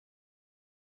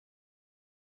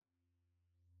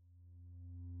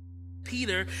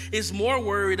Peter is more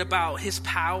worried about his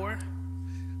power,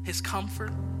 his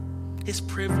comfort, his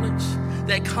privilege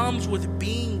that comes with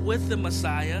being with the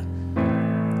Messiah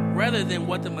rather than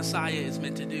what the Messiah is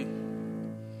meant to do.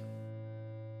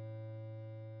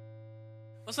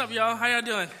 What's up, y'all? How y'all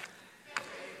doing?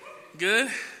 Good?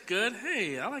 Good?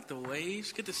 Hey, I like the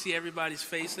waves. Good to see everybody's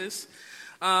faces.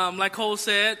 Like Cole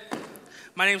said,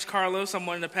 my name's Carlos. I'm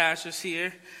one of the pastors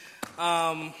here.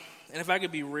 And if I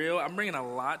could be real, I'm bringing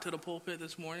a lot to the pulpit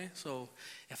this morning. So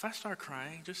if I start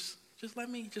crying, just let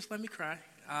me cry.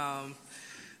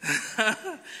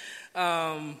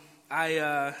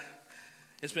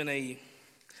 It's been a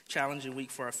challenging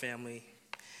week for our family.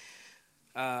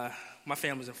 My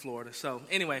family's in Florida. So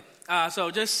anyway,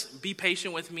 so just be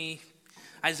patient with me.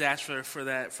 I just asked for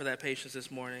that patience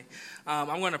this morning.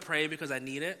 I'm going to pray because I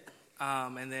need it.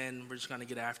 And then we're just going to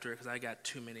get after it because I got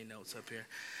too many notes up here.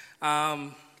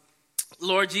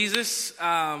 Lord Jesus,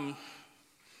 I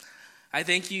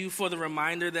thank you for the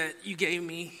reminder that you gave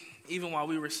me even while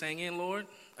we were singing, Lord.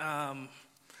 That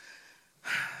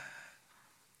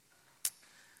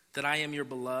I am your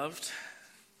beloved.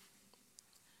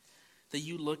 That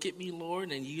you look at me,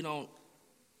 Lord, and you don't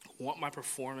want my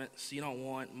performance. You don't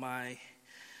want my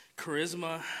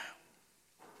charisma.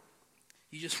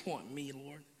 You just want me,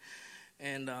 Lord.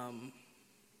 And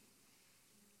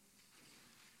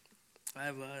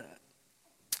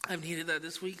I've needed that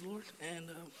this week, Lord. And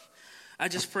I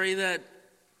just pray that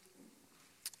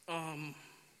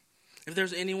if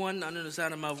there's anyone under the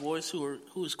sound of my voice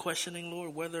who is questioning,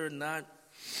 Lord, whether or not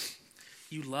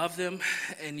you love them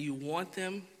and you want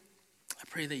them, I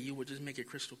pray that you would just make it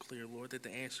crystal clear, Lord, that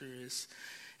the answer is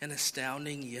an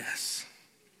astounding yes.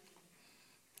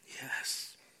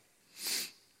 Yes.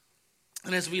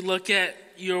 And as we look at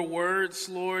your words,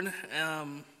 Lord,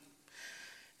 and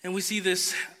we see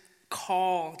this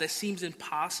call that seems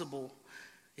impossible,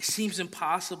 it seems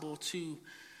impossible to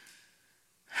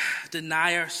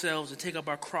deny ourselves and take up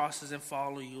our crosses and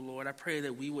follow you, Lord. I pray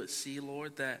that we would see,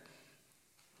 Lord, that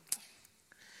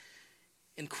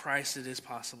in Christ it is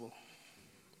possible.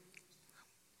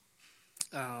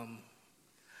 And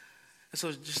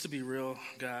so just to be real,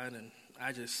 God, and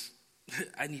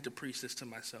I need to preach this to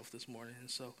myself this morning. And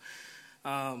so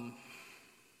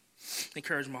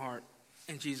encourage my heart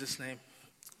in Jesus' name.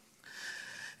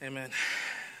 Amen.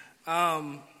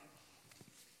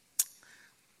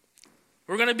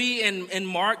 We're going to be in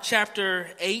Mark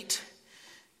chapter 8,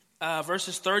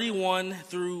 verses 31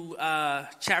 through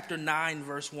chapter 9,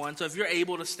 verse 1. So if you're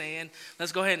able to stand,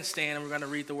 let's go ahead and stand, and we're going to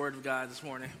read the word of God this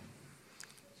morning.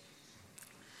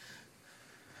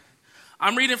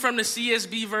 I'm reading from the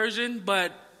CSB version,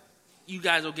 but you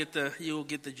guys will get the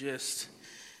gist.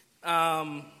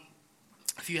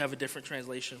 If you have a different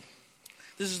translation.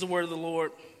 This is the word of the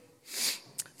Lord.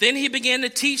 Then he began to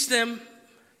teach them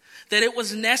that it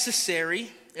was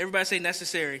necessary. Everybody say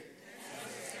necessary.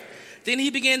 Then he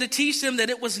began to teach them that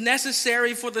it was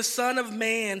necessary for the Son of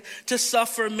Man to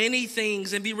suffer many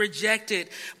things and be rejected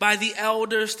by the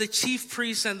elders, the chief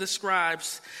priests, and the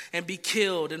scribes, and be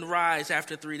killed and rise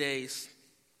after 3 days.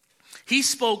 He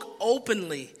spoke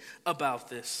openly about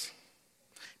this.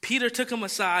 Peter took him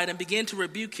aside and began to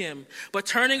rebuke him. But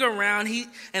turning around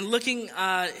and looking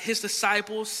at his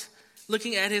disciples,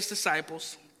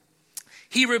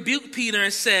 he rebuked Peter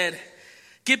and said,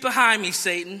 "Get behind me,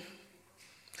 Satan.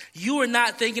 You are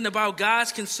not thinking about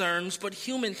God's concerns, but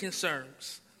human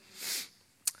concerns."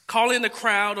 Calling the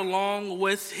crowd along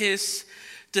with his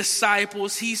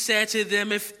disciples, he said to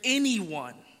them, "If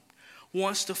anyone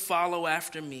wants to follow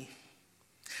after me,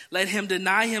 let him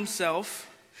deny himself,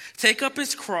 take up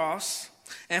his cross,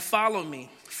 and follow me.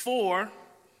 For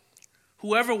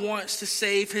whoever wants to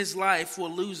save his life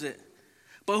will lose it.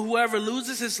 But whoever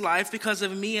loses his life because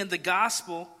of me and the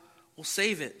gospel will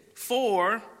save it.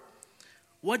 For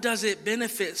what does it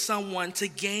benefit someone to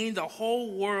gain the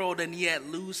whole world and yet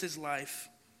lose his life?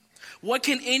 What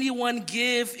can anyone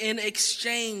give in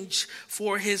exchange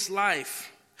for his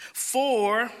life?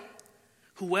 For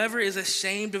whoever is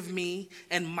ashamed of me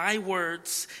and my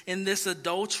words in this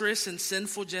adulterous and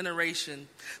sinful generation,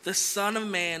 the Son of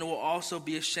Man will also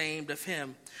be ashamed of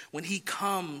him when he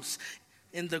comes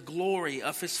in the glory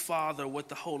of his Father with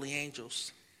the holy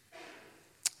angels."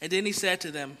 And then he said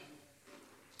to them,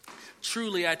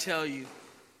 "Truly I tell you,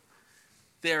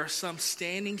 there are some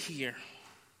standing here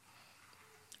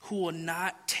who will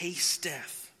not taste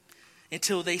death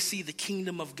until they see the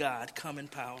kingdom of God come in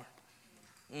power."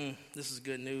 This is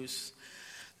good news.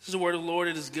 This is the word of the Lord.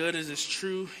 It is good. It is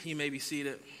true. You may be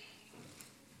seated.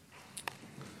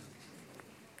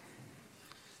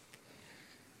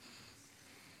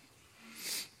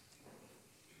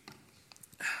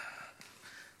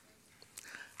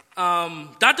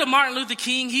 Dr. Martin Luther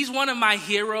King, he's one of my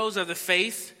heroes of the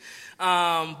faith,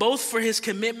 both for his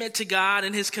commitment to God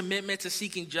and his commitment to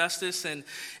seeking justice and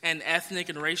ethnic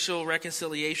and racial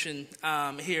reconciliation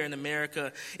here in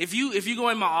America. If you go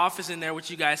in my office in there, which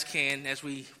you guys can as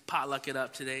we potluck it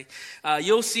up today,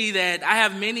 you'll see that I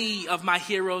have many of my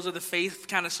heroes of the faith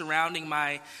kind of surrounding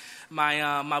my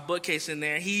bookcase in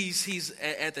there. He's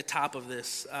at the top of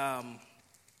this.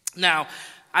 Now,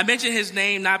 I mentioned his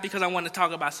name not because I want to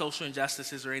talk about social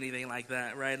injustices or anything like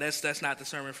that, right? That's not the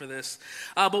sermon for this.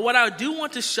 But what I do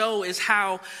want to show is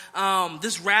how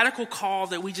this radical call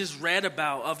that we just read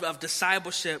about of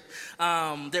discipleship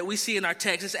that we see in our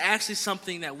text is actually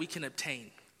something that we can obtain,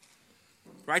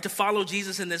 right? To follow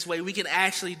Jesus in this way, we can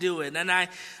actually do it. And I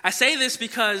say this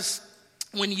because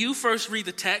when you first read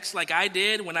the text, like I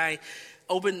did when I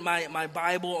opened my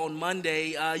Bible on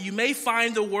Monday, you may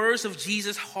find the words of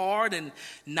Jesus hard and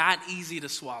not easy to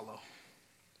swallow.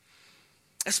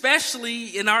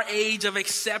 Especially in our age of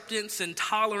acceptance and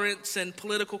tolerance and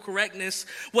political correctness,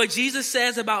 what Jesus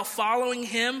says about following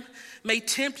him may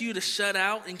tempt you to shut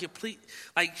out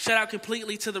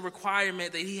completely to the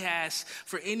requirement that he has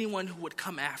for anyone who would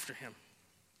come after him,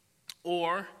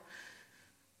 or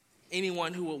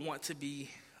anyone who would want to be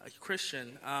a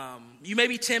Christian. You may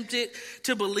be tempted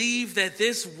to believe that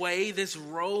this way, this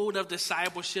road of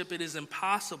discipleship, it is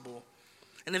impossible.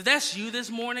 And if that's you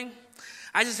this morning,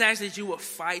 I just ask that you would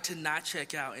fight to not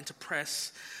check out and to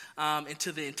press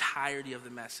into the entirety of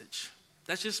the message.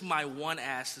 That's just my one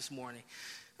ask this morning.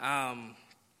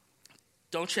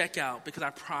 Don't check out, because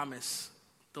I promise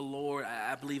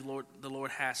I believe the Lord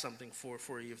has something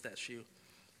for you if that's you.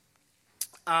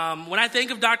 When I think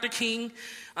of Dr. King,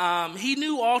 he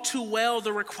knew all too well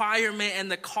the requirement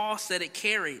and the cost that it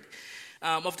carried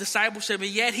of discipleship, and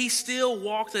yet he still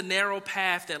walked the narrow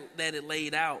path that it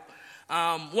laid out.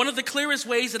 One of the clearest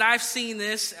ways that I've seen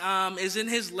this is in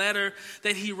his letter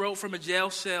that he wrote from a jail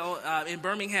cell in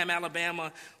Birmingham,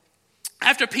 Alabama.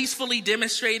 After peacefully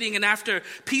demonstrating and after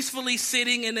peacefully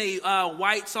sitting in a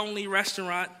whites-only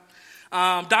restaurant,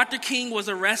 Dr. King was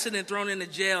arrested and thrown into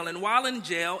jail. And while in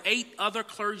jail, 8 other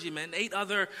clergymen, 8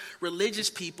 other religious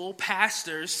people,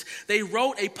 pastors, they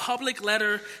wrote a public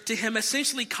letter to him,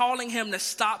 essentially calling him to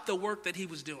stop the work that he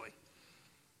was doing.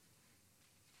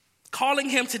 Calling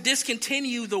him to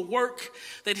discontinue the work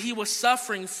that he was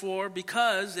suffering for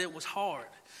because it was hard.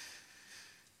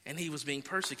 And he was being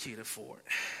persecuted for it.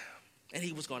 And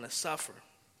he was going to suffer.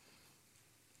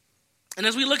 And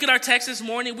as we look at our text this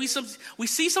morning, we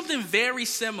see something very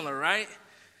similar, right?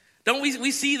 Don't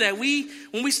we see that?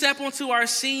 When we step onto our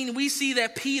scene, we see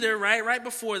that Peter, right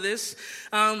before this,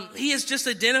 he has just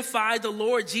identified the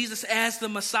Lord Jesus as the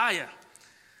Messiah.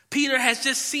 Peter has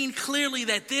just seen clearly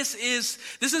that this is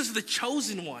the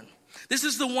chosen one. This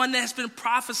is the one that has been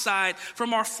prophesied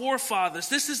from our forefathers.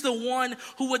 This is the one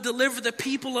who would deliver the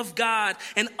people of God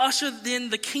and usher in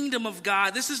the kingdom of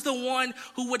God. This is the one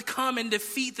who would come and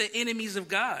defeat the enemies of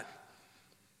God.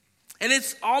 And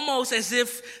it's almost as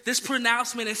if this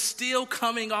pronouncement is still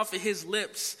coming off of his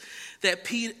lips. That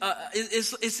Peter,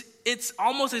 it's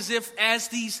almost as if as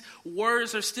these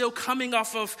words are still coming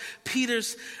off of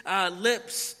Peter's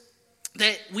lips,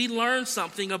 that we learn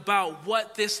something about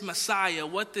what this Messiah,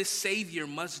 what this Savior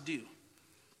must do.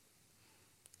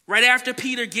 Right after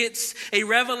Peter gets a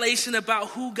revelation about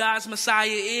who God's Messiah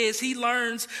is, he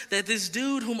learns that this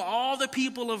dude whom all the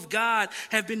people of God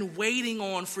have been waiting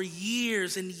on for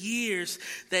years and years,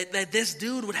 that this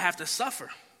dude would have to suffer.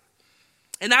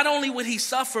 And not only would he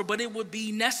suffer, but it would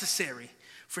be necessary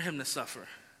for him to suffer.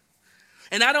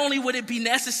 And not only would it be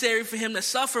necessary for him to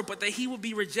suffer, but that he would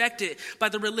be rejected by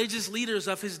the religious leaders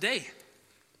of his day.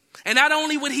 And not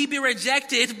only would he be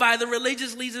rejected by the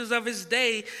religious leaders of his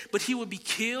day, but he would be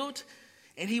killed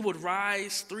and he would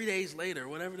rise 3 days later,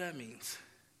 whatever that means.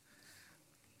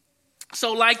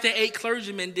 So like the 8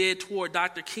 clergymen did toward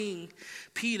Dr. King,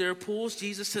 Peter pulls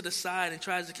Jesus to the side and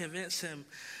tries to convince him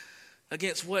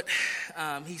against what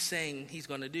he's saying he's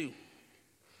going to do.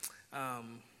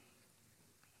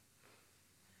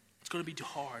 It's going to be too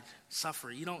hard.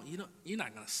 Suffer. You're not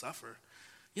going to suffer.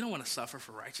 You don't want to suffer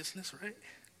for righteousness, right?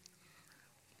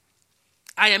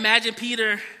 I imagine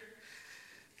Peter,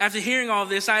 after hearing all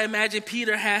this, I imagine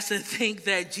Peter has to think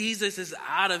that Jesus is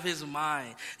out of his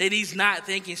mind, that he's not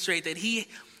thinking straight, that he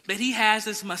has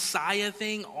this Messiah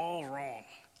thing all wrong.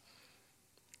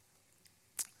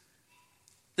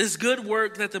 This good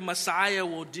work that the Messiah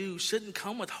will do shouldn't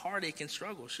come with heartache and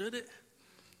struggle, should it?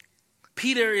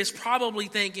 Peter is probably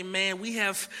thinking, man,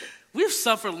 we've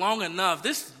suffered long enough.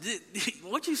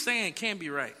 What you're saying can't be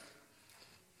right.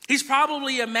 He's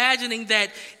probably imagining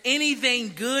that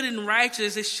anything good and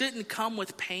righteous, it shouldn't come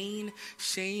with pain,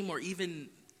 shame, or even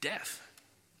death.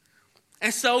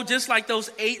 And so just like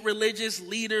those 8 religious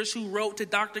leaders who wrote to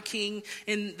Dr. King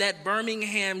in that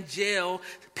Birmingham jail,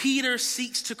 Peter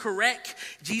seeks to correct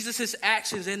Jesus'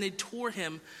 actions and detour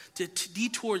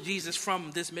Jesus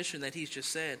from this mission that he's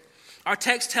just said. Our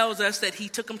text tells us that he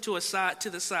took him to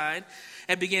the side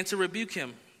and began to rebuke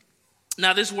him.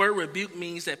 Now this word rebuke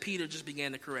means that Peter just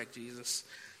began to correct Jesus.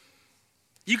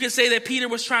 You could say that Peter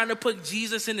was trying to put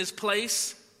Jesus in his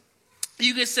place.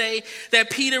 You could say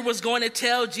that Peter was going to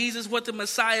tell Jesus what the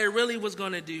Messiah really was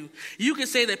going to do. You could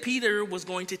say that Peter was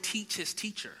going to teach his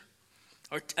teacher,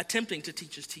 or attempting to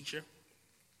teach his teacher.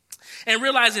 And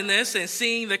realizing this and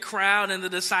seeing the crowd and the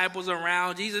disciples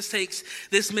around, Jesus takes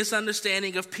this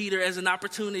misunderstanding of Peter as an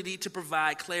opportunity to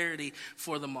provide clarity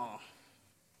for them all.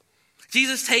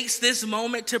 Jesus takes this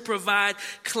moment to provide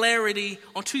clarity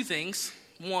on 2 things.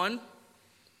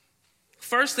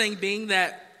 First thing being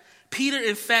that Peter,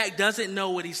 in fact, doesn't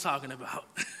know what he's talking about.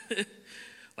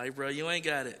 Like, bro, you ain't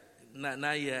got it.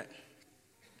 Not yet.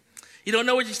 You don't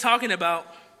know what he's talking about.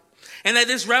 And that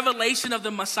this revelation of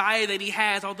the Messiah that he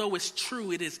has, although it's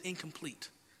true, it is incomplete.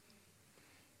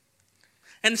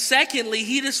 And secondly,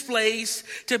 he displays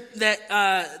to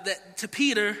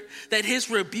Peter that his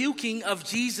rebuking of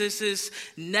Jesus'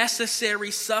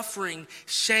 necessary suffering,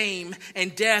 shame,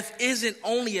 and death isn't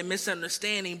only a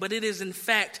misunderstanding, but it is in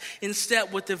fact in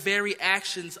step with the very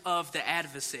actions of the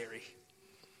adversary.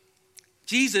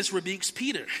 Jesus rebukes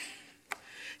Peter.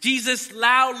 Jesus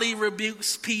loudly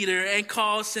rebukes Peter and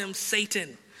calls him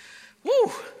Satan.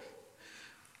 Woo!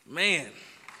 Man.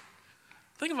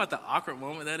 Think about the awkward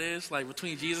moment that is, like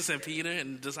between Jesus and Peter,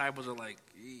 and the disciples are like,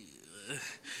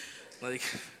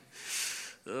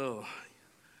 oh,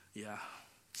 yeah,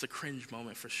 it's a cringe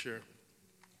moment for sure.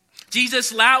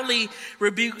 Jesus loudly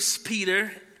rebukes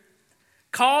Peter,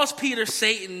 calls Peter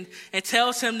Satan, and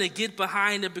tells him to get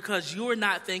behind him because you're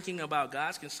not thinking about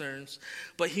God's concerns,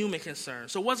 but human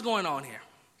concerns. So what's going on here?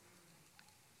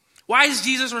 Why is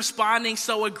Jesus responding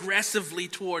so aggressively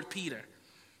toward Peter?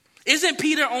 Isn't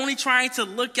Peter only trying to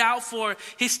look out for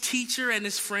his teacher and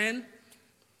his friend?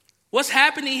 What's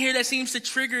happening here that seems to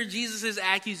trigger Jesus'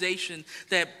 accusation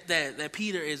that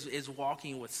Peter is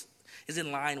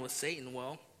in line with Satan?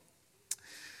 Well,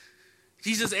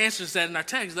 Jesus answers that in our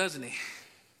text, doesn't he?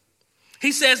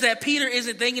 He says that Peter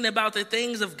isn't thinking about the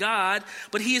things of God,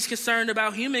 but he is concerned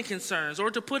about human concerns. Or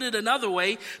to put it another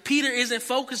way, Peter isn't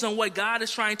focused on what God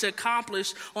is trying to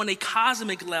accomplish on a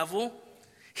cosmic level.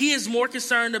 He is more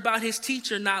concerned about his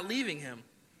teacher not leaving him.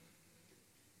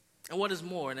 And what is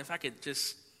more, and if I could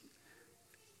just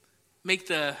make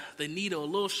the needle a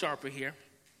little sharper here,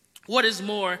 what is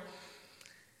more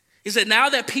is that now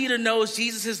that Peter knows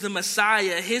Jesus is the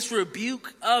Messiah, his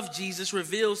rebuke of Jesus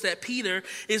reveals that Peter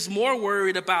is more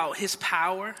worried about his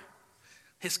power,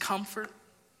 his comfort,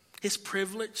 his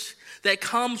privilege that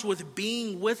comes with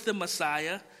being with the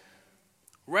Messiah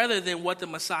rather than what the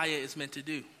Messiah is meant to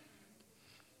do.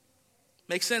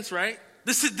 Makes sense, right?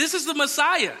 This is the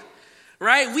Messiah,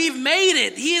 right? We've made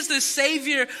it. He is the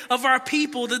Savior of our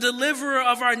people, the deliverer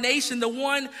of our nation, the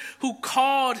one who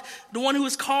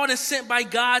is called and sent by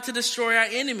God to destroy our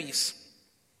enemies.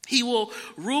 He will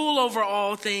rule over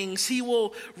all things. He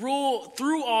will rule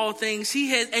through all things. He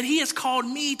has called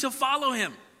me to follow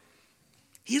him.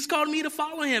 He's called me to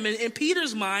follow him. And in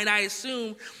Peter's mind, I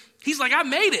assume, he's like, I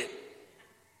made it.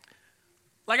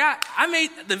 Like I made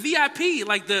the VIP,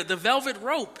 like the velvet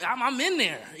rope. I'm in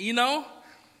there, you know.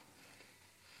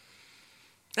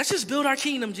 Let's just build our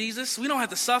kingdom, Jesus. We don't have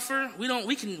to suffer.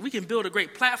 We can build a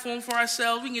great platform for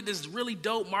ourselves. We can get this really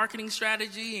dope marketing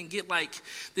strategy and get like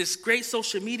this great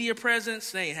social media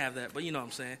presence. They ain't have that, but you know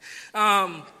what I'm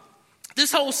saying.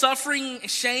 This whole suffering,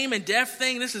 shame, and death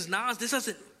thing, this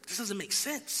doesn't make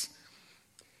sense.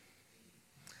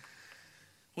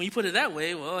 When you put it that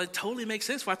way, well, it totally makes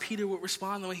sense why Peter would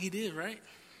respond the way he did, right?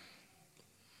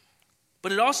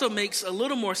 But it also makes a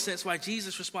little more sense why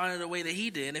Jesus responded the way that he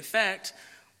did. In fact,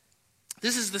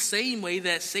 this is the same way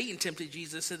that Satan tempted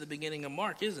Jesus at the beginning of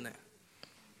Mark, isn't it?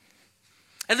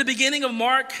 At the beginning of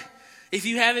Mark, if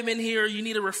you haven't been here, you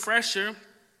need a refresher.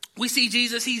 We see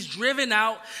Jesus, he's driven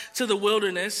out to the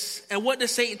wilderness. And what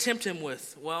does Satan tempt him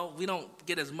with? Well, we don't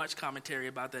get as much commentary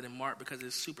about that in Mark because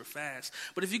it's super fast.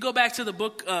 But if you go back to the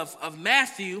book of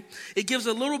Matthew, it gives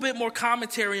a little bit more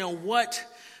commentary on what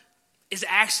is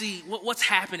actually, what's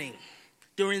happening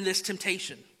during this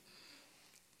temptation.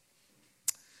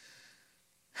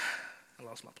 I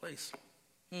lost my place.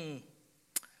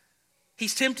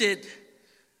 He's tempted.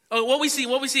 Oh, what we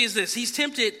see is this. He's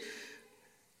tempted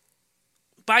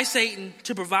by Satan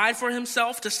to provide for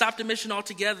himself, to stop the mission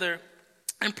altogether,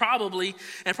 and probably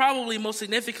most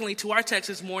significantly to our text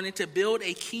this morning, to build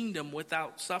a kingdom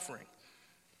without suffering.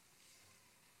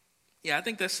 Yeah, I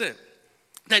think that's it.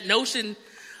 That notion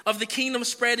of the kingdom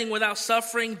spreading without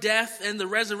suffering, death, and the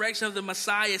resurrection of the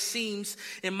Messiah seems,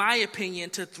 in my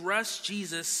opinion, to thrust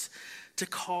Jesus to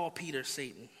call Peter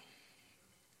Satan.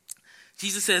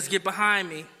 Jesus says, "Get behind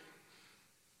me."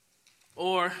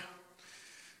 Or,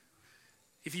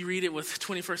 if you read it with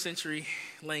 21st century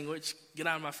language, get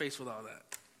out of my face with all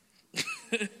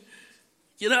that.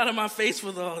 Get out of my face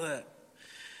with all that.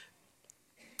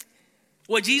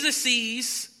 What Jesus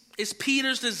sees is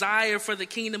Peter's desire for the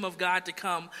kingdom of God to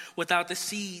come without the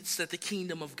seeds that the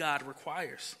kingdom of God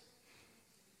requires.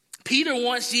 Peter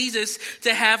wants Jesus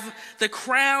to have the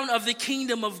crown of the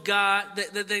kingdom of God,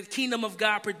 that the kingdom of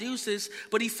God produces,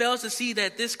 but he fails to see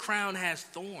that this crown has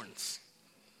thorns.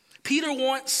 Peter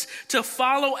wants to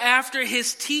follow after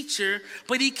his teacher,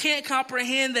 but he can't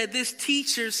comprehend that this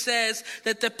teacher says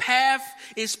that the path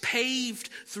is paved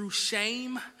through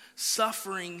shame,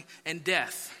 suffering, and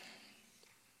death.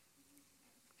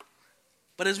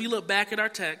 But as we look back at our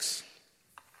text,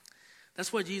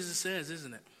 that's what Jesus says,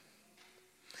 isn't it?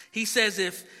 He says,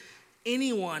 if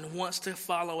anyone wants to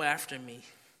follow after me,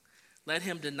 let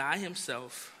him deny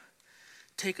himself,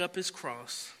 take up his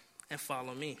cross, and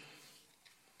follow me.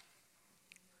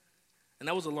 And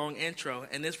that was a long intro,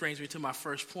 and this brings me to my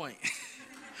first point.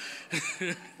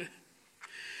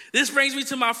 This brings me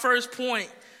to my first point,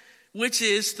 which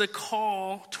is the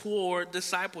call toward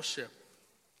discipleship.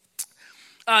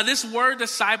 This word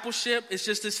discipleship is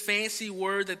just this fancy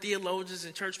word that theologians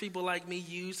and church people like me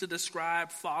use to describe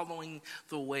following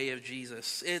the way of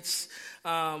Jesus. It's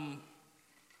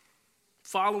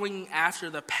following after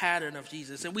the pattern of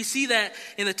Jesus. And we see that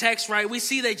in the text, right? We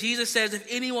see that Jesus says, if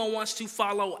anyone wants to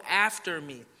follow after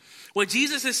me. What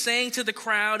Jesus is saying to the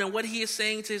crowd and what he is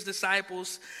saying to his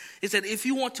disciples is that if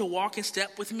you want to walk in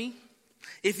step with me,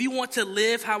 if you want to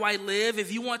live how I live,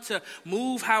 if you want to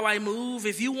move how I move,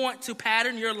 if you want to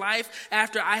pattern your life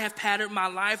after I have patterned my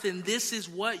life, then this is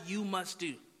what you must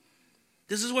do.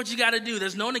 This is what you got to do.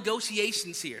 There's no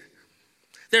negotiations here.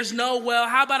 There's no, well,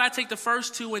 how about I take the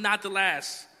first two and not the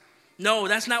last? No,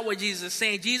 that's not what Jesus is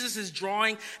saying. Jesus is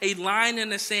drawing a line in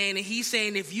the sand, and he's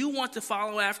saying, if you want to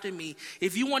follow after me,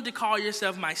 if you want to call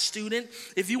yourself my student,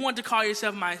 if you want to call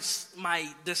yourself my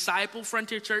disciple,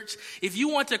 Frontier Church, if you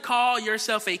want to call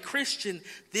yourself a Christian,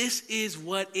 this is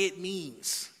what it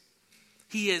means.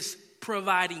 He is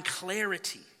providing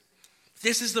clarity.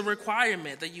 This is the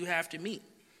requirement that you have to meet.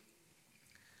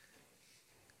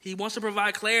 He wants to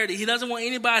provide clarity. He doesn't want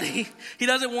anybody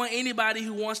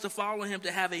who wants to follow him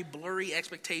to have a blurry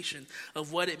expectation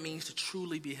of what it means to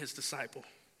truly be his disciple.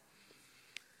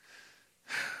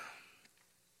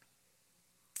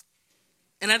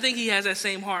 And I think he has that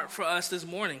same heart for us this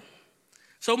morning.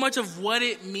 So much of what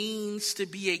it means to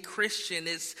be a Christian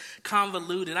is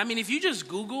convoluted. I mean, if you just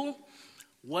Google,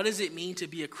 what does it mean to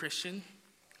be a Christian?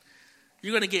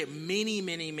 You're going to get many,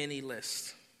 many, many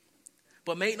lists.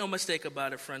 But make no mistake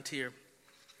about it, Frontier.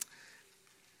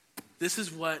 This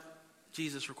is what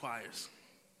Jesus requires.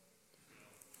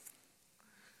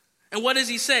 And what does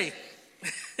he say?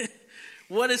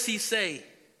 What does he say?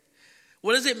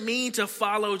 What does it mean to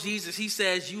follow Jesus? He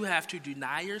says you have to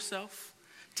deny yourself,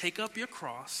 take up your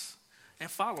cross, and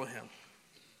follow him.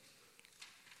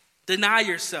 Deny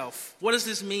yourself. What does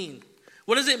this mean?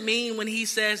 What does it mean when he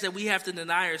says that we have to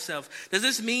deny ourselves? Does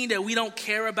this mean that we don't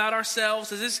care about ourselves?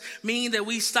 Does this mean that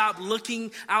we stop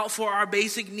looking out for our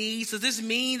basic needs? Does this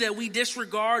mean that we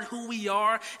disregard who we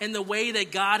are and the way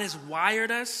that God has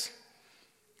wired us?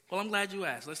 Well, I'm glad you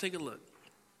asked. Let's take a look.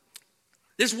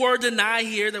 This word deny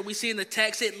here that we see in the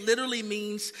text, it literally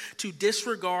means to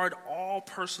disregard all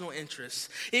personal interests.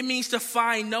 It means to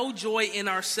find no joy in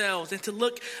ourselves and to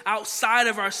look outside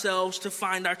of ourselves to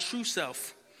find our true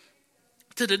self.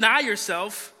 To deny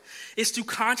yourself is to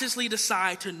consciously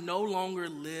decide to no longer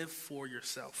live for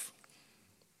yourself.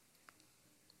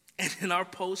 And in our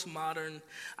postmodern,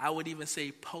 I would even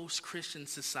say post-Christian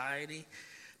society,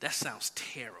 that sounds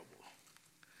terrible,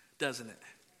 doesn't it?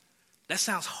 That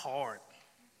sounds hard.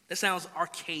 That sounds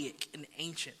archaic and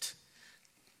ancient.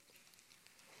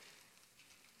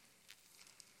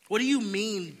 What do you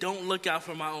mean, don't look out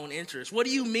for my own interests? What do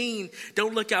you mean,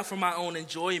 don't look out for my own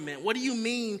enjoyment? What do you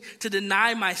mean to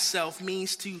deny myself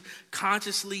means to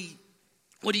consciously,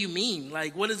 what do you mean?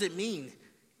 Like, what does it mean?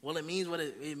 Well, it means what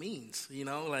it means,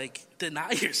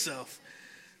 deny yourself.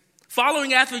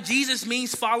 Following after Jesus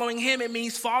means following him. It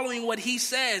means following what he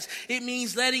says. It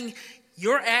means letting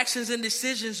your actions and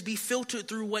decisions be filtered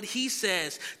through what he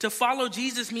says. To follow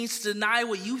Jesus means to deny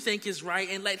what you think is right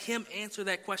and let him answer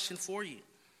that question for you.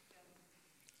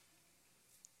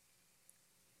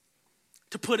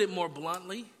 To put it more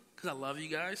bluntly, because I love you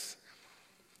guys.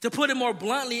 To put it more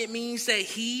bluntly, it means that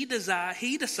he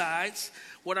decides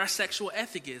what our sexual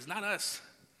ethic is, not us.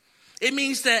 It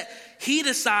means that he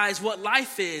decides what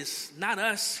life is, not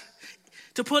us.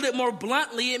 To put it more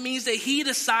bluntly, it means that he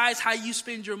decides how you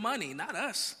spend your money, not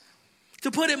us. To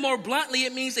put it more bluntly,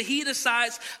 it means that he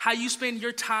decides how you spend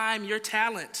your time, your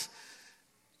talent,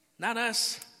 not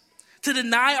us. To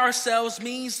deny ourselves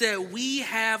means that we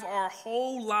have our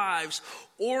whole lives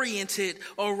oriented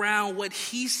around what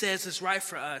he says is right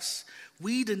for us.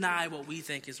 We deny what we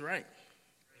think is right.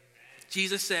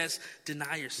 Jesus says,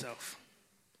 deny yourself.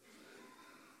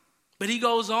 But he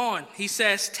goes on. He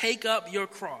says, take up your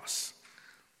cross.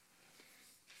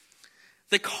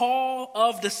 The call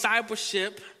of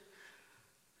discipleship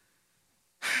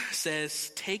says,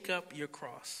 take up your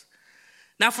cross.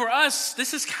 Now for us,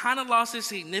 this has kind of lost its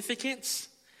significance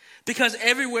because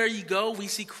everywhere you go, we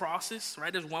see crosses,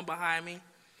 right? There's one behind me.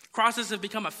 Crosses have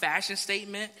become a fashion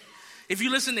statement. If you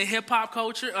listen to hip hop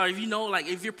culture, or if you know, like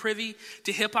if you're privy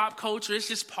to hip hop culture, it's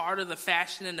just part of the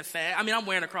fashion and the fad. I mean, I'm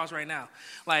wearing a cross right now.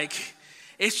 Like,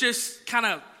 it's just kind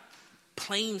of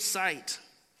plain sight.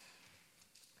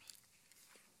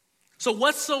 So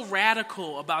what's so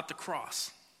radical about the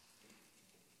cross?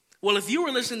 Well, if you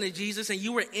were listening to Jesus and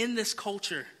you were in this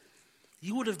culture,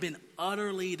 you would have been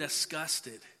utterly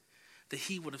disgusted that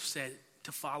he would have said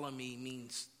to follow me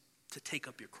means to take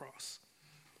up your cross.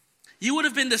 You would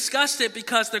have been disgusted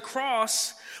because the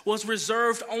cross was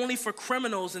reserved only for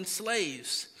criminals and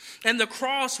slaves. And the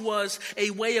cross was a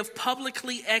way of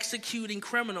publicly executing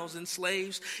criminals and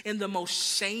slaves in the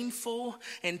most shameful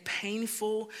and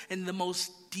painful and the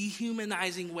most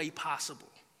dehumanizing way possible.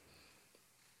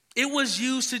 It was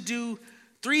used to do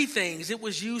three things. It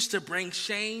was used to bring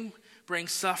shame, bring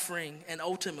suffering, and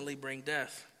ultimately bring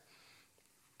death.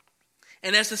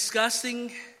 And as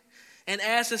disgusting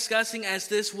as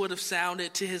this would have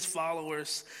sounded to his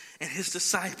followers and his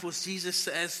disciples, Jesus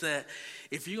says that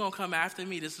if you're going to come after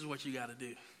me, this is what you got to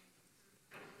do.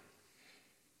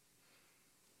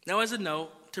 Now, as a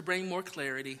note, to bring more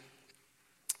clarity,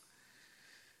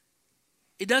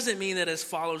 it doesn't mean that as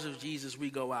followers of Jesus,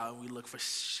 we go out and we look for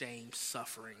shame,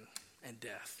 suffering, and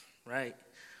death, right?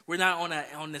 We're not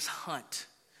on this hunt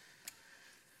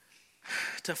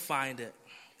to find it.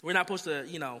 We're not supposed to,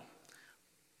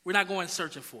 we're not going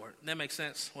searching for it. That makes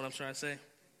sense, what I'm trying to say?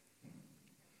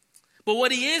 But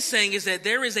what he is saying is that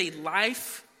there is a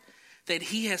life that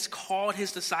he has called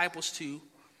his disciples to,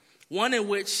 one in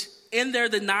which, in their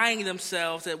denying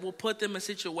themselves, that will put them in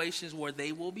situations where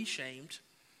they will be shamed,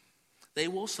 they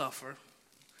will suffer,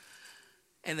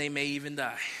 and they may even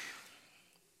die.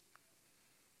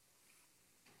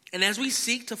 And as we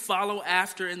seek to follow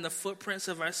after in the footprints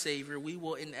of our Savior, we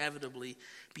will inevitably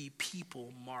be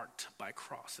people marked by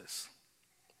crosses.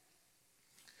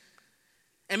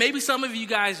 And maybe some of you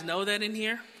guys know that in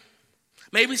here.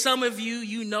 Maybe some of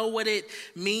you know what it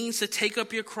means to take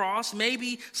up your cross.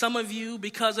 Maybe some of you,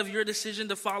 because of your decision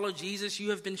to follow Jesus, you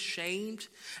have been shamed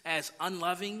as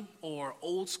unloving or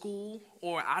old school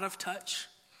or out of touch.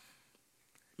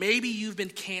 Maybe you've been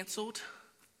canceled.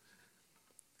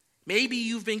 Maybe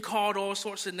you've been called all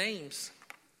sorts of names.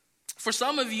 For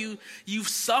some of you, you've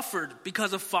suffered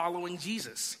because of following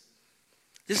Jesus.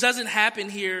 This doesn't happen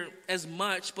here as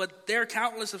much, but there are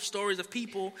countless of stories of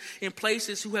people in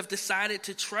places who have decided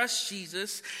to trust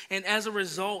Jesus, and as a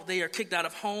result, they are kicked out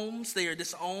of homes, they are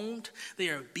disowned, they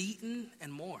are beaten,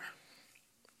 and more.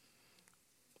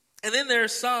 And then there are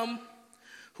some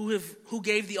who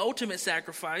gave the ultimate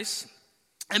sacrifice,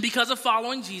 and because of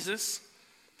following Jesus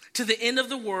to the end of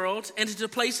the world and to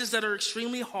places that are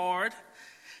extremely hard,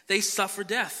 they suffer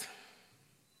death.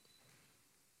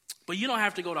 But you don't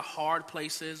have to go to hard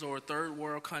places or third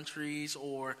world countries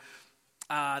or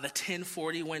the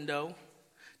 1040 window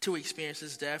to experience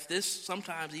this death. This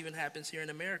sometimes even happens here in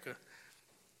America.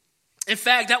 In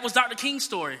fact, that was Dr. King's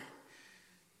story.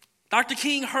 Dr.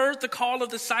 King heard the call of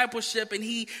discipleship and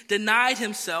he denied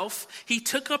himself. He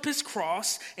took up his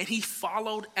cross and he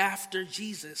followed after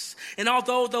Jesus. And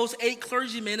although those 8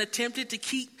 clergymen attempted to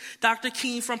keep Dr.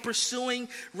 King from pursuing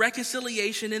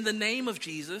reconciliation in the name of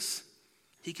Jesus,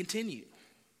 he continued.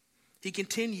 He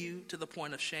continued to the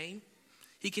point of shame.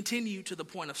 He continued to the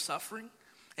point of suffering.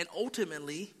 And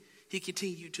ultimately, he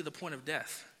continued to the point of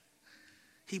death.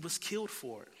 He was killed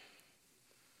for it.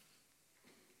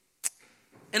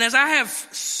 And as I have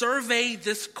surveyed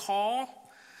this call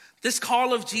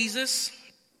of Jesus,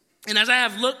 And as I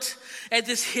have looked at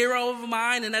this hero of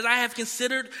mine, and as I have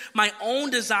considered my own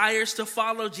desires to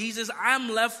follow Jesus, I'm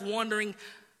left wondering,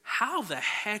 how the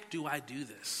heck do I do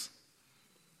this?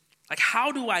 Like,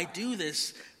 how do I do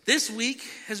this? This week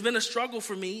has been a struggle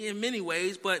for me in many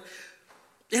ways, but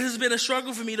it has been a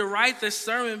struggle for me to write this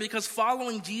sermon because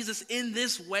following Jesus in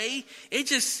this way, it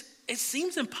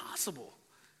seems impossible.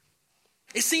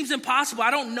 It seems impossible.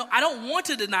 I don't want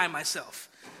to deny myself.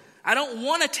 I don't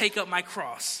want to take up my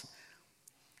cross.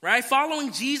 Right?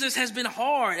 Following Jesus has been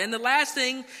hard. And the last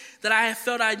thing that I have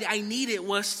felt I needed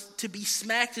was to be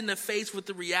smacked in the face with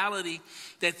the reality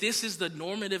that this is the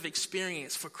normative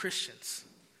experience for Christians.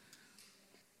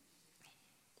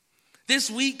 This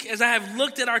week, as I have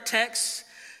looked at our text,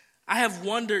 I have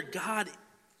wondered, God,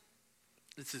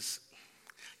 is this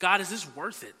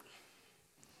worth it?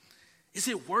 Is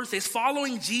it worth it? Is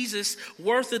following Jesus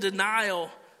worth the denial?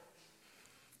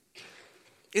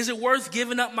 Is it worth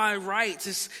giving up my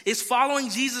rights? Is following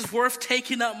Jesus worth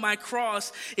taking up my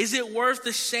cross? Is it worth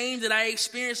the shame that I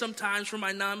experience sometimes from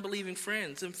my non-believing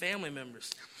friends and family members?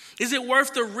 Is it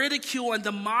worth the ridicule and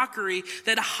the mockery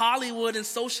that Hollywood and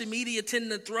social media tend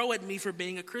to throw at me for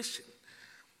being a Christian?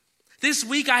 This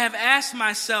week I have asked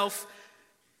myself,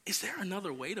 is there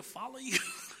another way to follow you?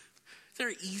 Is there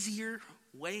an easier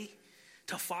way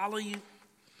to follow you?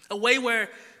 A way where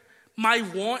my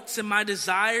wants and my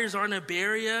desires aren't a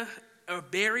barrier.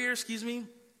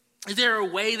 Is there a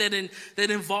way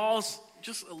that involves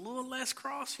just a little less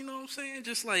cross, you know what I'm saying?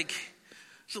 Just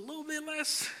a little bit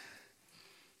less.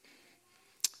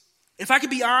 If I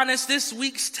could be honest, this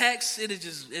week's text,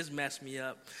 it's messed me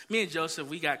up. Me and Joseph,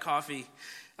 we got coffee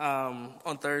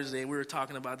on Thursday, and we were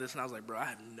talking about this, and I was like, bro, I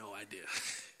have no idea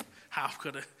how I'm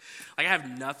gonna, I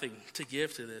have nothing to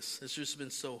give to this. It's just been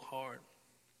so hard.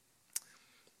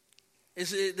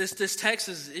 This text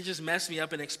it just messed me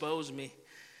up and exposed me.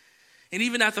 And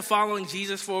even after following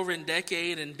Jesus for over a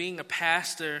decade and being a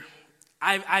pastor,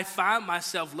 I find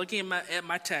myself looking at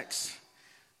my text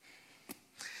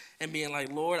and being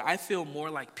like, Lord, I feel more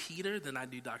like Peter than I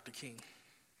do Dr. King.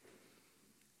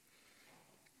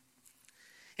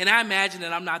 And I imagine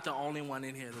that I'm not the only one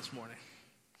in here this morning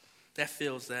that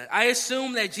feels that. I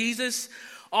assume that Jesus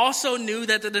also knew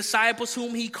that the disciples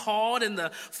whom he called and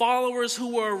the followers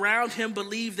who were around him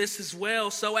believed this as well.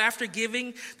 So after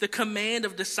giving the command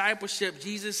of discipleship,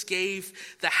 Jesus gave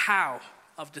the how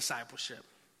of discipleship.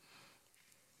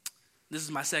 This is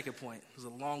my second point. It was a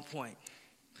long point.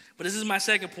 But this is my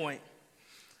second point.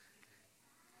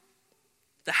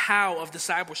 The how of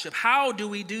discipleship. How do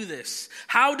we do this?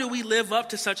 How do we live up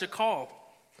to such a call?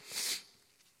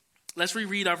 Let's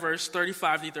reread our verse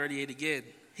 35 through 38 again.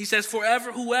 He says,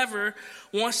 whoever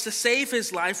wants to save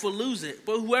his life will lose it.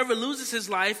 But whoever loses his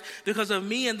life because of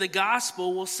me and the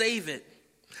gospel will save it.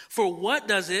 For what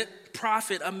does it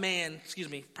profit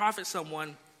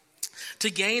someone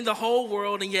to gain the whole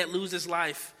world and yet lose his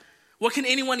life? What can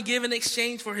anyone give in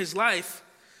exchange for his life?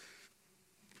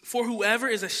 For whoever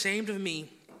is ashamed of me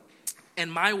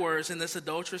and my words in this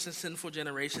adulterous and sinful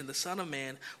generation, the Son of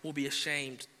Man will be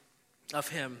ashamed of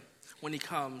him when he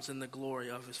comes in the glory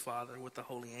of his Father with the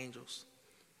holy angels.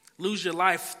 Lose your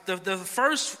life. The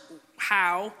first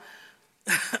how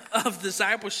of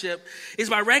discipleship is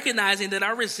by recognizing that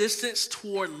our resistance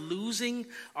toward losing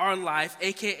our life,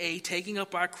 aka taking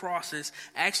up our crosses,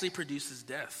 actually produces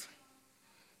death.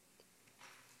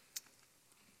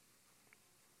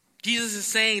 Jesus is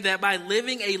saying that by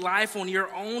living a life on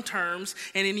your own terms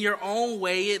and in your own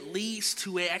way, it leads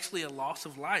to actually a loss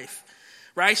of life.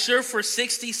 Right? Sure, for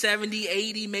 60, 70,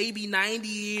 80, maybe 90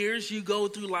 years, you go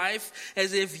through life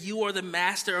as if you are the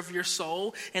master of your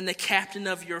soul and the captain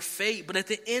of your fate. But at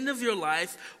the end of your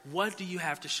life, what do you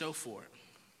have to show for it?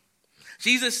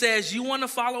 Jesus says, you want to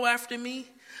follow after me?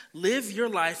 Live your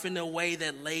life in a way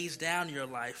that lays down your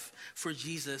life for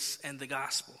Jesus and the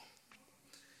gospel.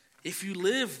 If you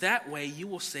live that way, you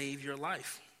will save your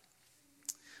life.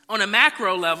 On a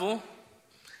macro level,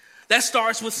 that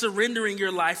starts with surrendering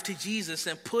your life to Jesus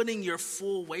and putting your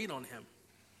full weight on him.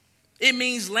 It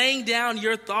means laying down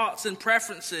your thoughts and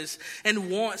preferences and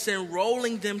wants and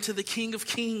rolling them to the King of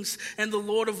Kings and the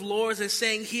Lord of Lords and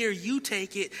saying, here, you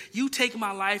take it, you take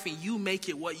my life and you make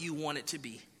it what you want it to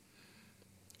be.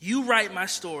 You write my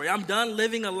story. I'm done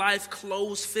living a life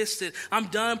closed-fisted. I'm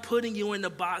done putting you in the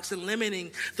box and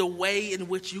limiting the way in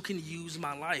which you can use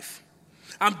my life.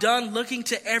 I'm done looking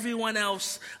to everyone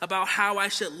else about how I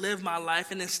should live my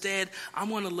life, and instead, I'm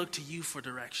going to look to you for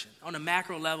direction. On a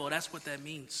macro level, that's what that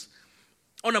means.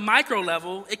 On a micro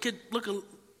level, it could look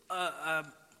a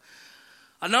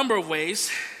number of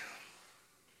ways,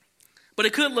 but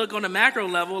it could look on a macro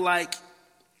level like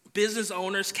Business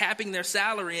owners capping their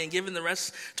salary and giving the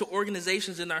rest to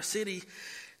organizations in our city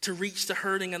to reach the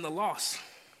hurting and the lost.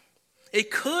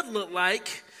 It could look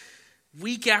like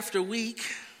week after week,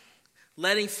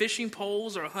 letting fishing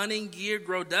poles or hunting gear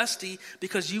grow dusty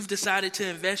because you've decided to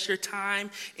invest your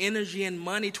time, energy, and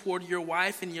money toward your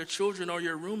wife and your children or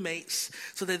your roommates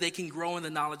so that they can grow in the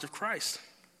knowledge of Christ.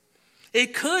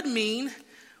 It could mean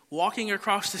walking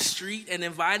across the street and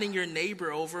inviting your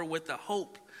neighbor over with the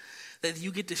hope that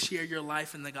you get to share your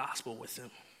life in the gospel with them.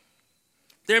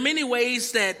 There are many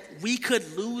ways that we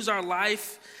could lose our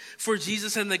life for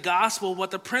Jesus and the gospel,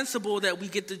 but the principle that we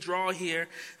get to draw here,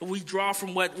 we draw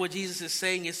from what Jesus is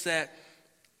saying, is that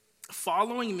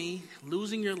following me,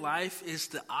 losing your life, is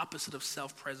the opposite of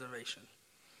self-preservation.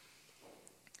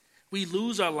 We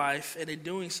lose our life, and in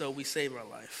doing so, we save our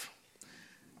life.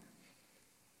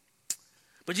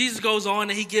 But Jesus goes on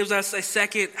and he gives us a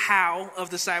second how of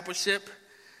discipleship.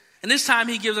 And this time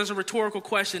he gives us a rhetorical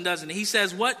question, doesn't he? He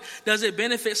says, what does it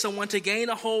benefit someone to gain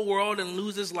a whole world and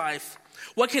lose his life?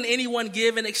 What can anyone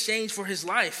give in exchange for his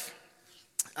life?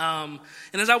 And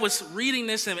as I was reading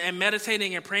this and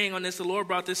meditating and praying on this, the Lord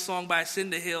brought this song by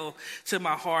Cinda Hill to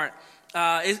my heart.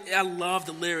 I love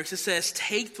the lyrics. It says,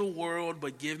 take the world,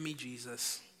 but give me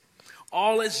Jesus.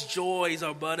 All its joys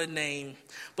are but a name,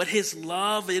 but his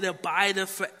love, it abideth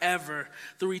forever,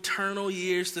 through eternal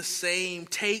years the same.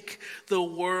 Take the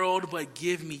world, but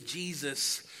give me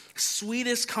Jesus,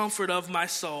 sweetest comfort of my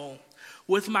soul.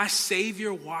 With my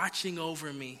Savior watching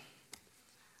over me,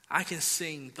 I can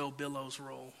sing though billows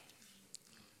roll.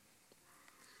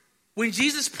 When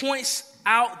Jesus points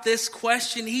out this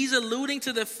question, he's alluding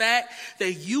to the fact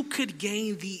that you could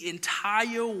gain the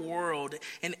entire world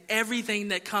and everything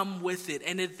that come with it.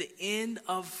 And at the end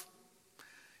of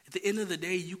the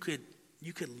day, you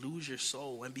could lose your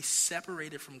soul and be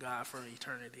separated from God for an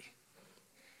eternity.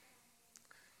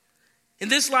 In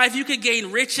this life, you could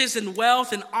gain riches and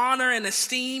wealth and honor and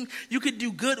esteem. You could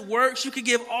do good works. You could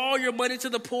give all your money to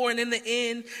the poor. And in the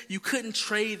end, you couldn't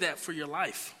trade that for your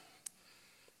life.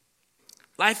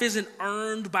 Life isn't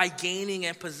earned by gaining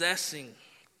and possessing.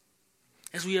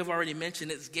 As we have already mentioned,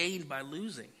 it's gained by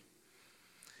losing.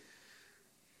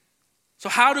 So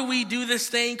how do we do this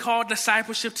thing called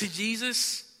discipleship to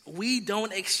Jesus? We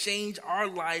don't exchange our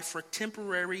life for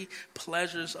temporary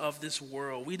pleasures of this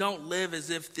world. We don't live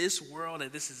as if this world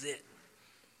and this is it.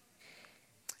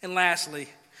 And lastly,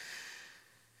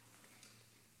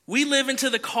 we live into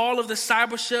the call of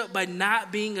discipleship by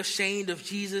not being ashamed of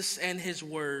Jesus and his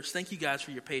words. Thank you guys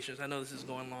for your patience. I know this is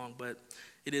going long, but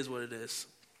it is what it is.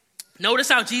 Notice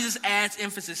how Jesus adds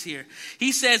emphasis here.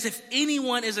 He says, if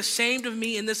anyone is ashamed of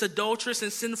me in this adulterous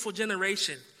and sinful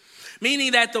generation,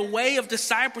 meaning that the way of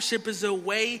discipleship is a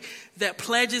way that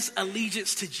pledges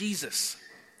allegiance to Jesus.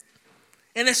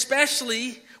 And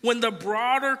especially when the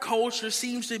broader culture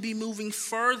seems to be moving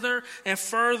further and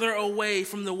further away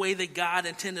from the way that God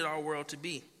intended our world to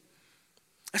be.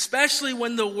 Especially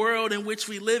when the world in which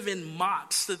we live in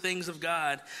mocks the things of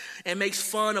God and makes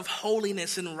fun of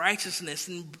holiness and righteousness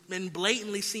and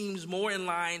blatantly seems more in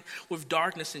line with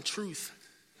darkness and truth.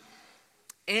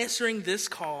 Answering this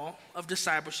call of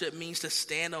discipleship means to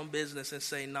stand on business and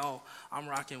say, no, I'm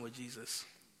rocking with Jesus.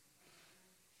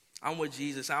 I'm with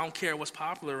Jesus. I don't care what's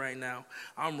popular right now.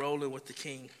 I'm rolling with the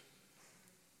King.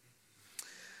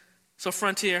 So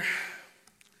Frontier,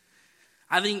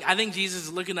 I think Jesus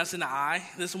is looking us in the eye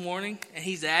this morning, and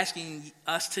he's asking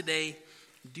us today,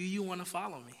 do you want to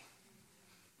follow me?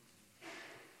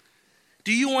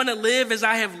 Do you want to live as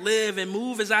I have lived and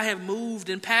move as I have moved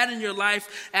and pattern your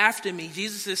life after me?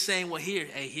 Jesus is saying, well,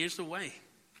 here's the way.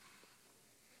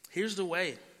 Here's the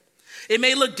way. It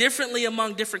may look differently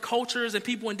among different cultures and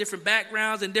people in different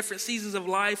backgrounds and different seasons of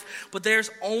life, but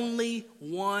there's only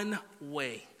one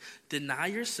way. Deny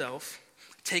yourself,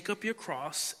 take up your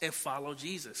cross, and follow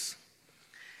Jesus.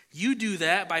 You do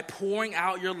that by pouring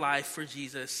out your life for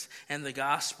Jesus and the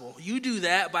gospel. You do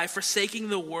that by forsaking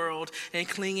the world and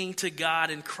clinging to God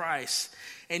in Christ.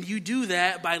 And you do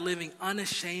that by living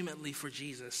unashamedly for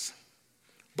Jesus.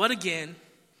 But again,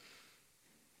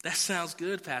 that sounds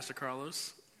good, Pastor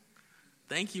Carlos.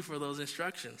 Thank you for those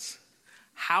instructions.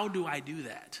 How do I do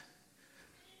that?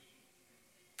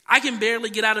 I can barely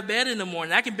get out of bed in the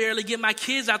morning. I can barely get my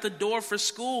kids out the door for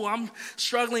school. I'm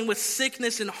struggling with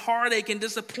sickness and heartache and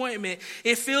disappointment.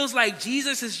 It feels like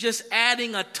Jesus is just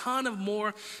adding a ton of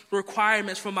more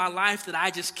requirements for my life that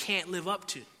I just can't live up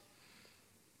to.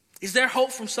 Is there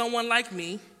hope from someone like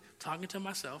me, talking to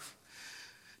myself,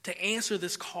 to answer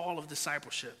this call of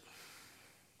discipleship?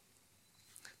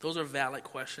 Those are valid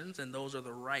questions, and those are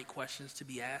the right questions to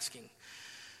be asking.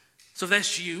 So if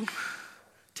that's you,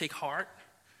 take heart.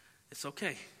 It's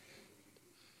okay.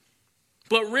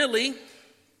 But really,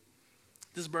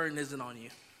 this burden isn't on you.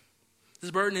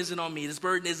 This burden isn't on me. This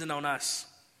burden isn't on us.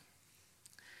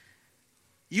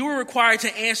 You are required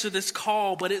to answer this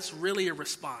call, but it's really a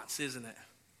response, isn't it?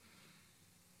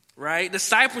 Right?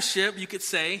 Discipleship, you could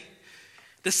say.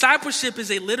 Discipleship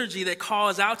is a liturgy that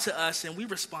calls out to us and we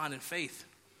respond in faith.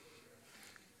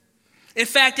 In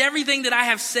fact, everything that I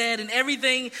have said and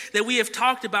everything that we have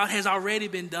talked about has already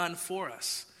been done for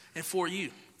us and for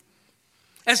you.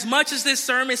 As much as this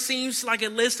sermon seems like a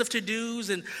list of to-dos,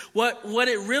 and what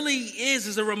it really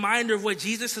is a reminder of what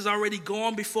Jesus has already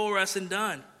gone before us and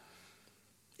done.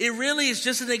 It really is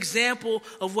just an example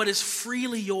of what is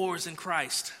freely yours in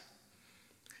Christ.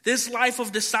 This life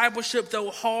of discipleship,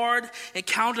 though hard and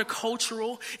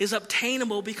countercultural, is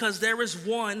obtainable because there is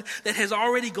one that has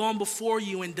already gone before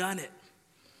you and done it.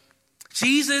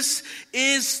 Jesus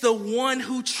is the one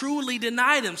who truly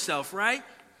denied himself, right?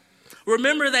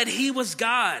 Remember that he was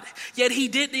God, yet he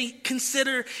didn't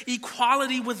consider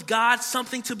equality with God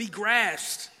something to be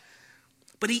grasped.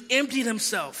 But he emptied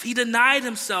himself. He denied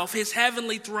himself his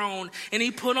heavenly throne, and he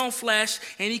put on flesh,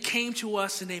 and he came to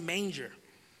us in a manger.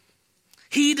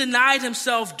 He denied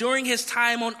himself during his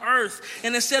time on earth,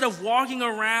 and instead of walking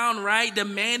around, right,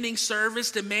 demanding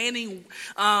service, demanding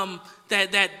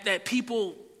that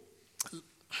people,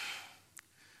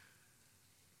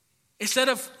 instead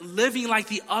of living like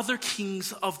the other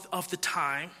kings of the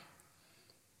time,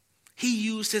 he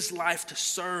used his life to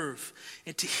serve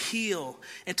and to heal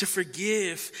and to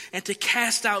forgive and to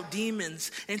cast out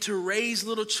demons and to raise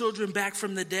little children back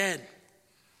from the dead.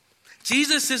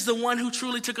 Jesus is the one who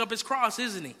truly took up his cross,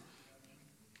 isn't he?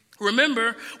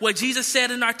 Remember what Jesus said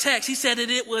in our text. He said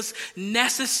that it was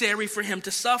necessary for him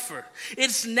to suffer.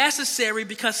 It's necessary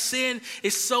because sin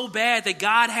is so bad that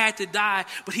God had to die,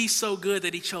 but he's so good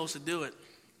that he chose to do it.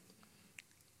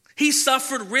 He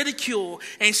suffered ridicule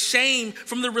and shame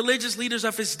from the religious leaders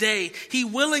of his day. He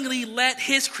willingly let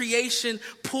his creation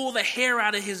pull the hair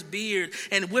out of his beard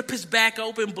and whip his back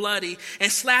open bloody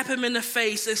and slap him in the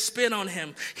face and spit on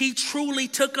him. He truly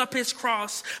took up his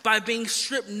cross by being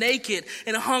stripped naked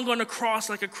and hung on a cross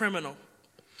like a criminal.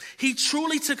 He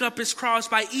truly took up his cross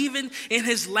by, even in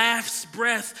his last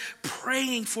breath,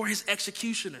 praying for his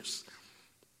executioners.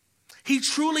 He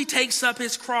truly takes up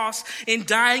his cross in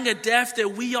dying a death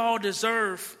that we all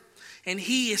deserve. And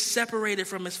he is separated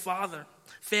from his Father.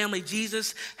 Family,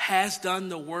 Jesus has done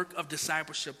the work of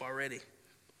discipleship already.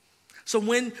 So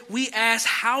when we ask,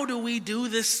 how do we do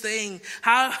this thing?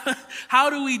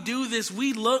 How do we do this?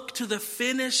 We look to the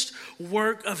finished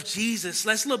work of Jesus.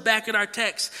 Let's look back at our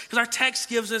text. Because our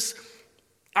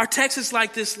text is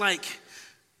like this,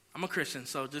 I'm a Christian,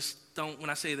 so just when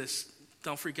I say this,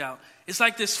 don't freak out. It's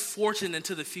like this fortune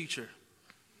into the future,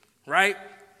 right?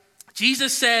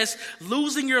 Jesus says,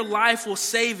 losing your life will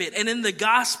save it. And in the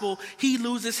gospel, he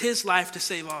loses his life to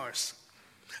save ours.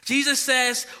 Jesus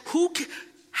says,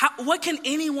 what can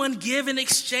anyone give in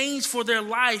exchange for their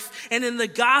life? And in the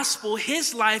gospel,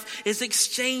 his life is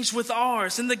exchanged with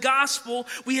ours. In the gospel,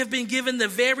 we have been given the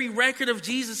very record of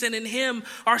Jesus. And in him,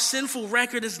 our sinful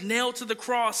record is nailed to the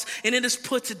cross and it is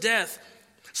put to death.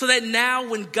 So that now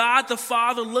when God the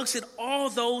Father looks at all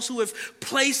those who have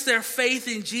placed their faith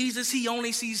in Jesus, he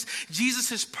only sees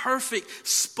Jesus' perfect,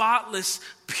 spotless,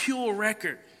 pure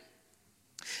record.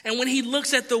 And when he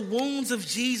looks at the wounds of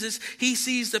Jesus, he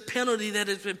sees the penalty that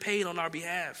has been paid on our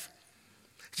behalf.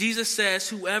 Jesus says,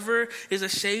 whoever is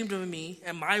ashamed of me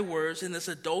and my words in this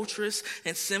adulterous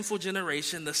and sinful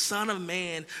generation, the Son of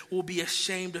Man will be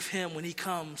ashamed of him when he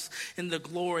comes in the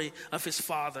glory of his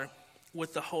Father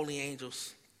with the holy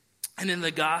angels. And in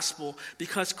the gospel,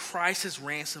 because Christ has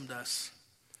ransomed us,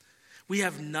 we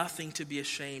have nothing to be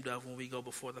ashamed of when we go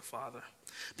before the Father,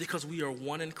 because we are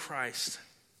one in Christ.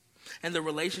 And the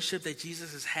relationship that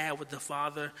Jesus has had with the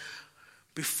Father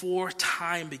before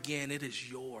time began, it is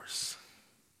yours.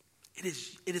 It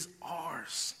is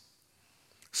ours.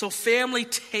 So family,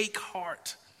 take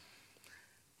heart.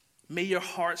 May your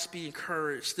hearts be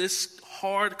encouraged. This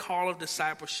hard call of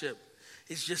discipleship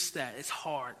is just that. It's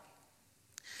hard.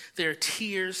 There are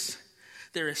tears,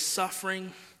 there is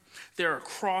suffering, there are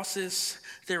crosses,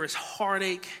 there is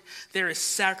heartache, there is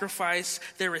sacrifice,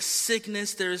 there is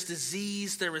sickness, there is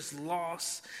disease, there is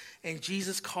loss. And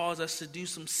Jesus calls us to do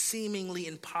some seemingly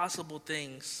impossible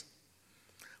things.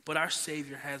 But our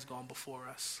Savior has gone before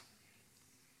us.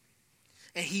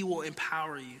 And he will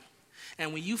empower you.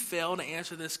 And when you fail to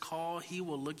answer this call, he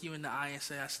will look you in the eye and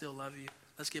say, I still love you.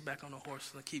 Let's get back on the horse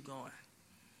and keep going.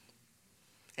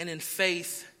 And in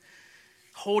faith,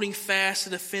 holding fast to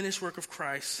the finished work of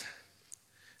Christ,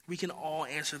 we can all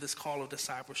answer this call of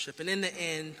discipleship. And in the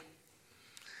end,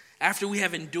 After we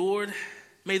have endured,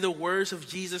 may the words of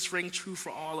Jesus ring true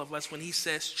for all of us when he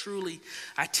says, truly,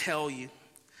 I tell you,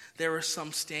 there are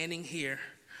some standing here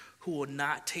who will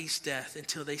not taste death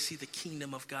until they see the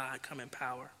kingdom of God come in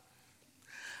power.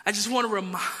 I just want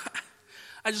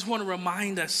to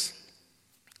remind us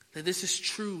that this is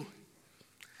true.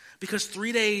 Because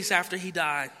 3 days after he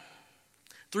died,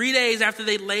 3 days after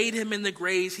they laid him in the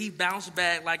graves, he bounced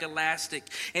back like elastic.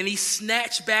 And he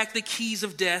snatched back the keys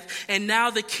of death. And now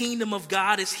the kingdom of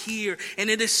God is here. And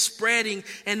it is spreading.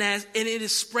 And it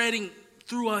is spreading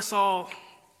through us all.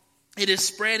 It is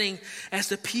spreading as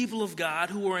the people of God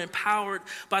who are empowered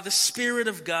by the Spirit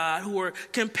of God, who are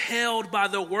compelled by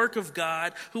the work of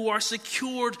God, who are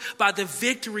secured by the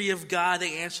victory of God,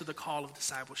 they answer the call of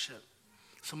discipleship.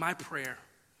 So my prayer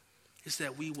is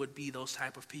that we would be those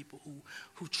type of people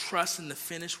who trust in the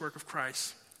finished work of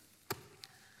Christ,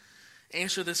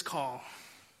 answer this call,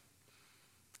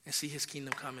 and see his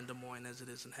kingdom come in Des Moines as it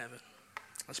is in heaven.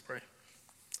 Let's pray.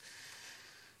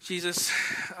 Jesus,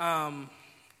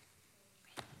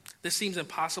 this seems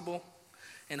impossible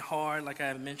and hard, like I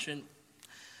have mentioned.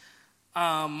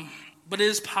 But it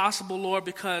is possible, Lord,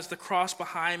 because the cross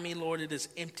behind me, Lord, it is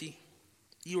empty.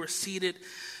 You are seated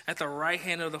at the right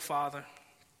hand of the Father.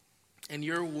 And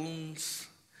your wounds,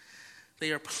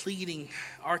 they are pleading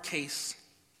our case.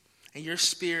 And your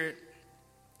Spirit,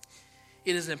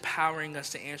 it is empowering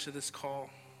us to answer this call.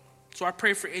 So I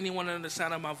pray for anyone under the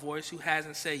sound of my voice who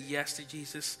hasn't said yes to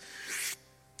Jesus.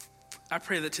 I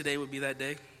pray that today would be that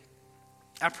day.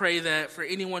 I pray that for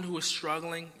anyone who is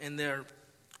struggling in their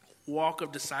walk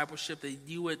of discipleship, that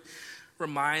you would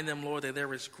remind them, Lord, that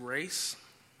there is grace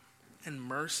and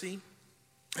mercy.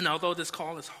 And although this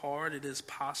call is hard, it is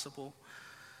possible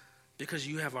because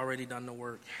you have already done the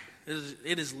work.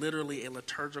 It is literally a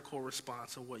liturgical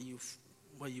response of what you've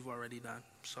already done.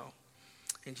 So,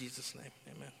 in Jesus' name,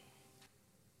 amen.